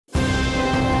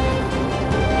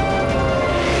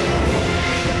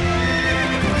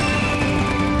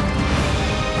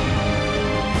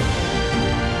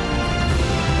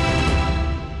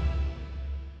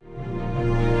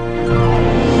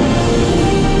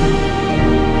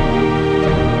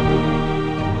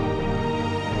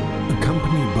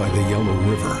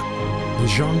The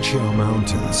Yongji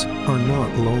Mountains are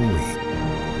not lonely.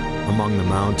 Among the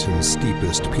mountain's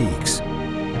steepest peaks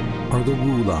are the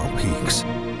Wulao Peaks.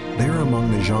 They're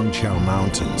among the Yongji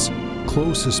Mountains'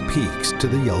 closest peaks to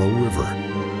the Yellow River.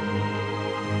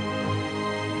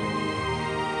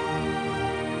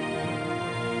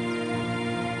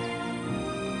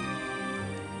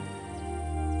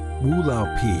 Wulao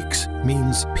Peaks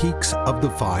means Peaks of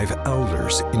the Five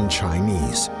Elders in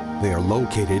Chinese. They are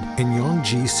located in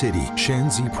Yongji City,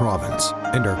 Shanxi province,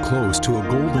 and are close to a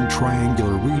golden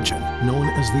triangular region known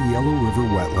as the Yellow River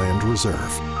Wetland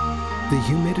Reserve. The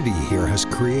humidity here has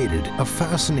created a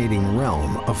fascinating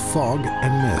realm of fog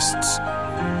and mists.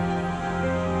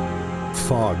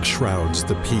 Fog shrouds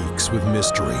the peaks with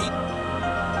mystery.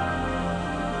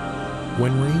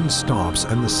 When rain stops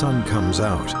and the sun comes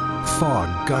out,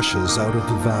 fog gushes out of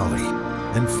the valley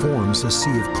and forms a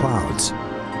sea of clouds,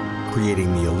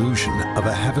 creating the illusion of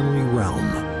a heavenly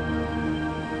realm.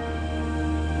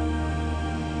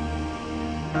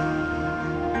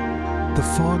 The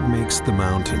fog makes the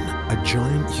mountain a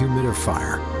giant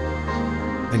humidifier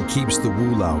and keeps the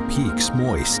Wulao Peaks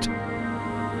moist.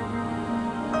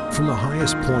 From the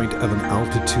highest point of an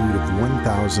altitude of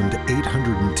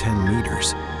 1,810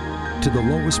 meters to the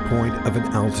lowest point of an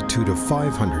altitude of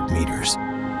 500 meters,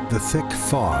 the thick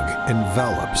fog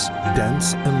envelops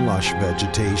dense and lush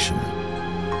vegetation.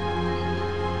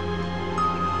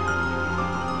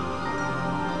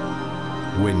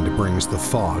 Wind brings the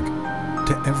fog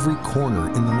to every corner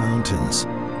in the mountains.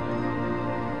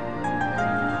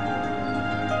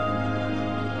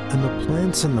 And the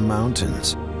plants in the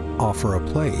mountains offer a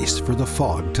place for the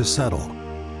fog to settle.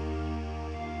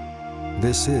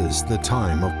 This is the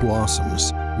time of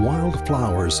blossoms. Wild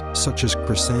flowers such as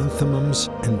chrysanthemums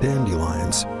and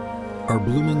dandelions are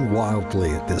blooming wildly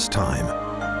at this time.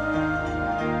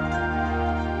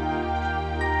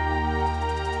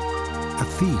 A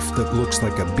thief that looks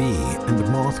like a bee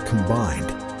and moth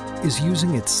combined is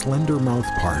using its slender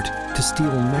mouthpart to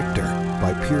steal nectar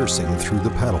by piercing through the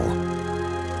petal.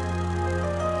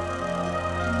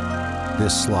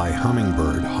 This sly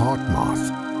hummingbird, hawk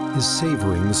moth, is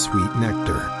savoring the sweet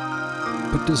nectar,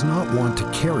 but does not want to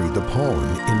carry the pollen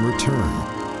in return.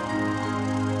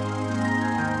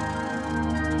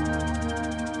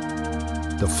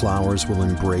 The flowers will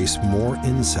embrace more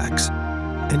insects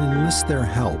and enlist their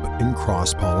help in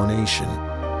cross-pollination.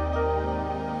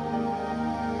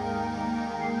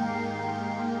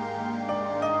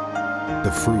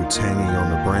 The fruits hanging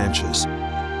on the branches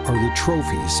are the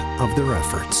trophies of their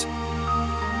efforts.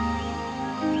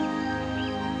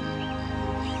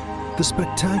 The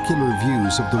spectacular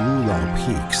views of the Wulao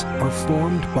Peaks are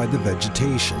formed by the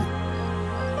vegetation.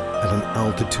 At an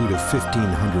altitude of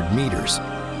 1,500 meters,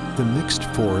 the mixed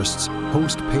forests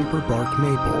host paperbark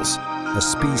maples, a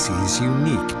species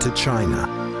unique to China.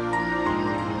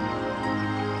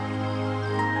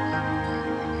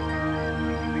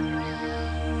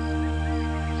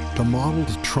 The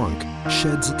mottled trunk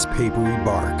sheds its papery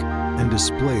bark and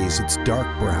displays its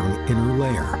dark brown inner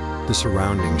layer. The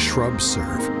surrounding shrubs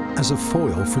serve as a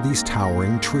foil for these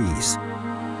towering trees.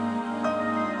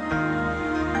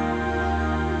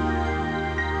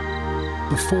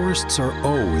 The forests are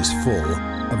always full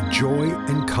of joy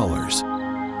and colors.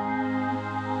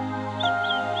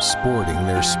 Sporting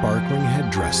their sparkling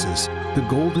headdresses, the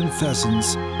golden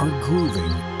pheasants are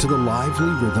grooving to the lively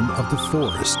rhythm of the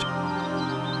forest.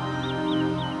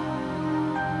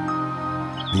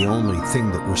 The only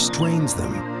thing that restrains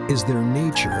them is their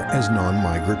nature as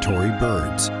non-migratory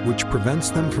birds, which prevents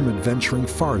them from adventuring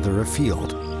farther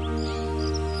afield.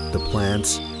 The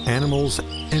plants, animals,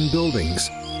 and buildings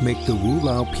make the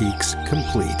Wulao Peaks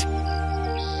complete.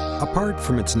 Apart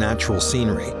from its natural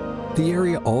scenery, the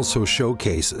area also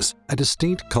showcases a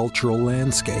distinct cultural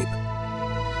landscape.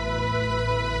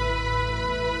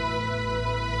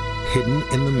 Hidden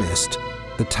in the mist,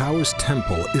 the Taoist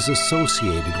temple is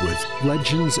associated with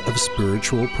legends of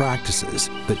spiritual practices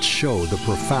that show the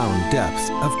profound depth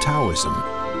of Taoism.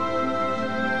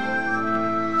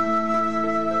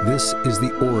 This is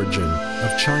the origin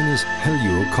of China's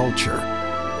Helyu culture.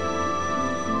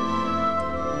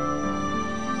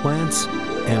 Plants,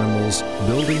 animals,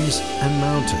 buildings, and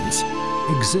mountains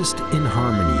exist in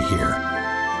harmony here.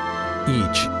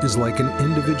 Each is like an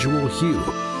individual hue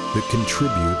that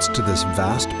contributes to this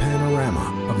vast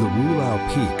panorama of the Wulao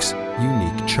Peaks'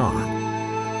 unique charm.